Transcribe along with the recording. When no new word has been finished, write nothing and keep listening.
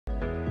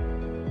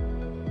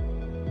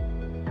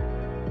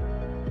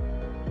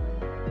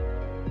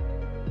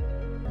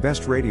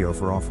Best radio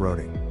for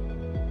off-roading.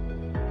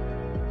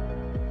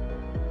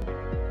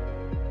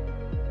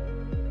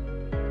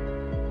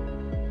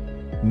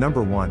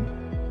 Number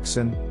 1.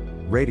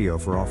 XN Radio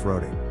for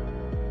off-roading.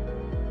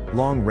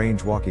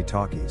 Long-range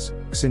walkie-talkies.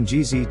 XN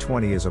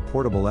GZ20 is a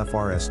portable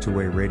FRS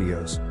two-way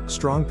radios,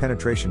 strong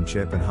penetration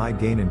chip and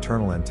high-gain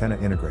internal antenna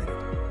integrated.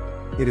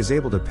 It is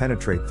able to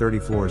penetrate 30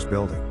 floors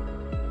building.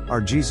 Our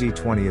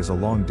GZ20 is a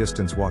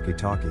long-distance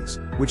walkie-talkies,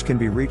 which can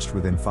be reached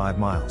within 5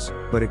 miles,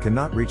 but it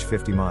cannot reach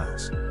 50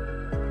 miles.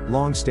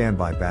 Long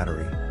standby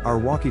battery. Our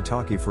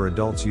walkie-talkie for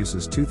adults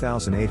uses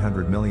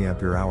 2,800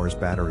 mAh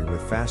battery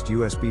with fast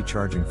USB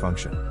charging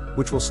function,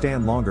 which will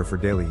stand longer for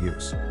daily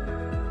use.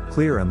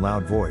 Clear and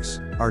loud voice.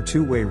 Our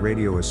two-way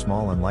radio is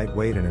small and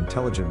lightweight and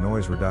intelligent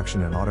noise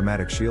reduction and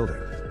automatic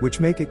shielding,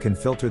 which make it can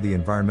filter the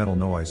environmental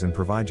noise and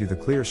provide you the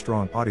clear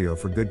strong audio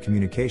for good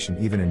communication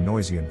even in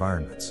noisy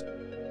environments.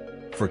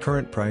 For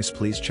current price,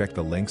 please check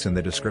the links in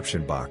the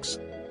description box.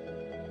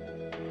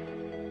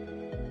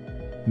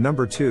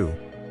 Number 2.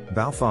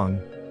 Baofeng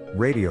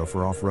Radio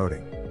for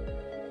off-roading.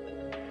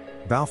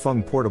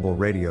 Baofeng portable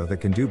radio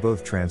that can do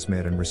both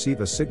transmit and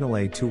receive a signal.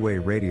 A two-way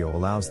radio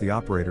allows the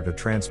operator to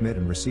transmit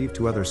and receive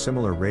to other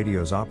similar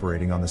radios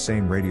operating on the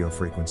same radio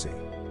frequency.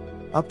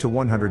 Up to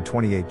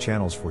 128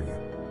 channels for you.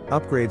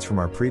 Upgrades from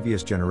our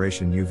previous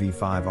generation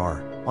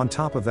UV5R. On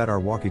top of that, our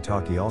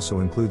walkie-talkie also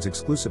includes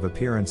exclusive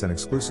appearance and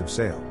exclusive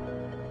sale.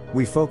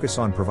 We focus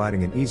on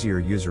providing an easier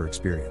user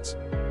experience.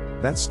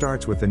 That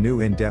starts with the new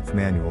in-depth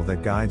manual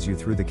that guides you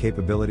through the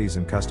capabilities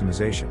and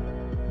customization.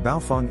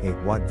 Baofeng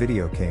 8-watt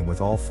video came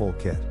with all full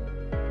kit.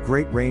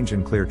 Great range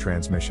and clear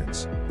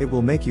transmissions. It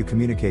will make you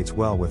communicate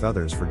well with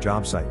others for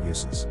job site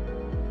uses.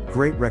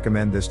 Great,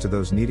 recommend this to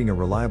those needing a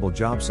reliable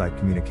job site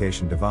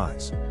communication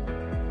device.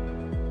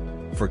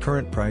 For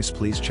current price,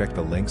 please check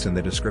the links in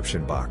the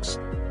description box.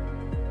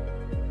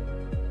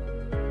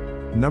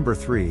 Number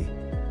 3.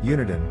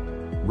 Uniden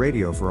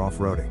Radio for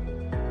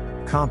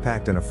off-roading.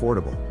 Compact and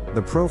affordable.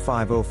 The Pro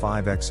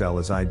 505 XL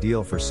is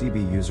ideal for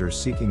CB users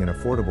seeking an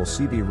affordable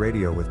CB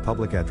radio with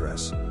public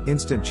address,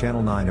 instant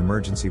channel 9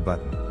 emergency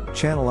button,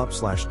 channel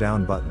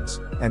up/down buttons,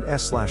 and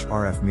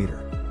S/RF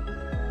meter.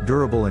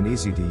 Durable and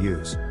easy to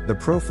use, the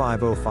Pro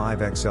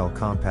 505 XL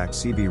compact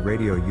CB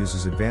radio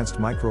uses advanced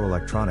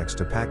microelectronics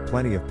to pack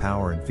plenty of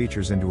power and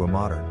features into a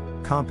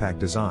modern, compact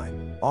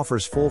design,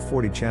 offers full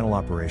 40-channel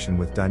operation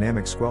with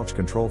dynamic squelch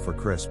control for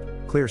crisp,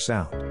 clear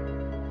sound.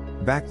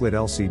 Backlit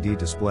LCD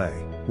display.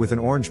 With an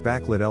orange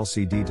backlit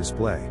LCD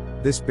display,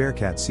 this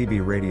Bearcat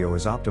CB radio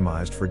is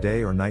optimized for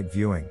day or night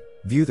viewing.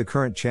 View the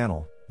current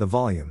channel, the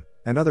volume,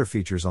 and other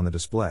features on the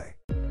display.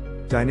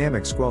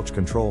 Dynamic squelch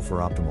control for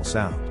optimal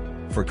sound.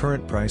 For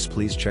current price,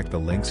 please check the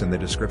links in the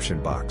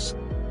description box.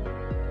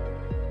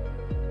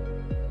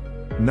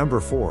 Number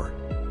 4.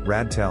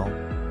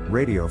 Radtel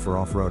Radio for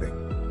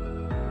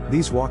off-roading.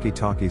 These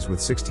walkie-talkies with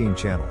 16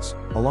 channels,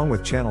 along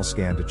with channel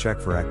scan to check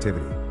for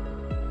activity.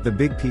 The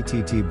big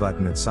PTT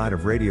button at side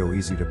of radio,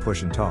 easy to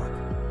push and talk.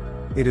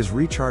 It is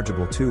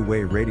rechargeable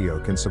two-way radio,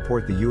 can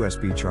support the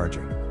USB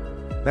charging.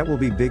 That will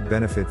be big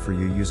benefit for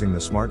you using the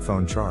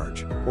smartphone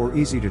charge, or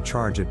easy to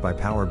charge it by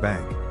power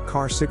bank,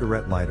 car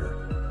cigarette lighter.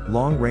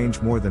 Long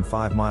range, more than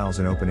 5 miles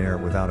in open air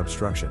without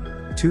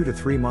obstruction, 2 to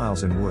 3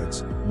 miles in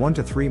woods, 1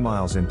 to 3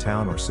 miles in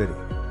town or city.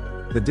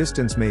 The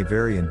distance may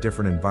vary in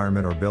different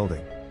environment or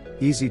building.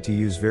 Easy to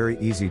use, very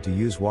easy to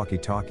use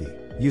walkie-talkie.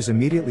 Use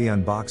immediately,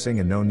 unboxing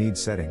and no need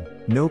setting,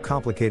 no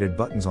complicated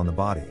buttons on the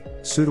body,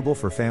 suitable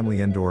for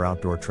family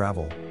indoor-outdoor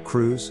travel,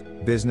 cruise,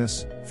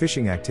 business,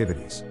 fishing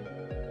activities.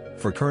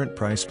 For current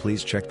price,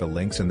 please check the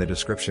links in the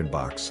description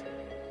box.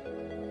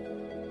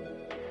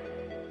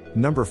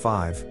 Number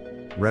 5.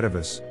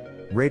 Retevis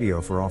Radio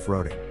for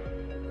off-roading.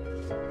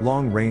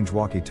 Long-range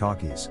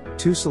walkie-talkies,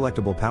 2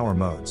 selectable power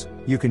modes.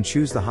 You can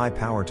choose the high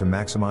power to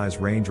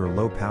maximize range or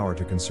low power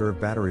to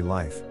conserve battery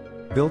life.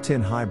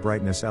 Built-in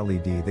high-brightness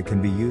LED that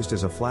can be used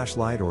as a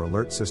flashlight or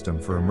alert system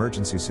for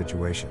emergency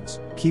situations.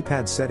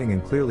 Keypad setting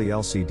and clearly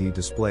LCD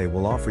display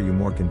will offer you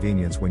more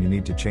convenience when you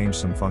need to change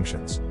some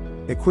functions.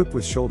 Equipped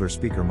with shoulder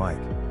speaker mic,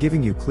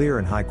 giving you clear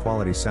and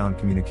high-quality sound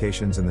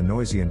communications in the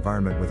noisy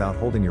environment without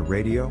holding your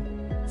radio.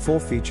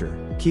 Full feature,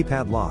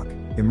 keypad lock,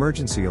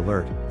 emergency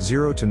alert,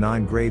 0 to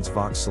 9 grades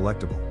Vox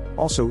selectable.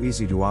 Also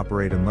easy to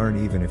operate and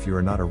learn even if you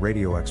are not a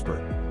radio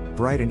expert.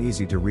 Bright and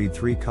easy to read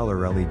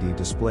 3-color LED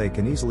display,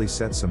 can easily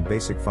set some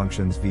basic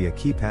functions via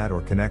keypad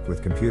or connect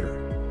with computer.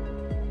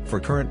 For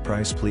current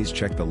price, please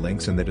check the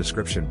links in the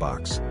description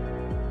box.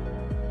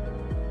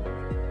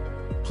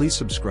 Please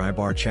subscribe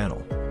our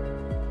channel.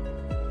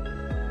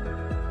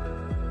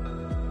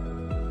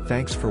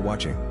 Thanks for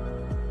watching.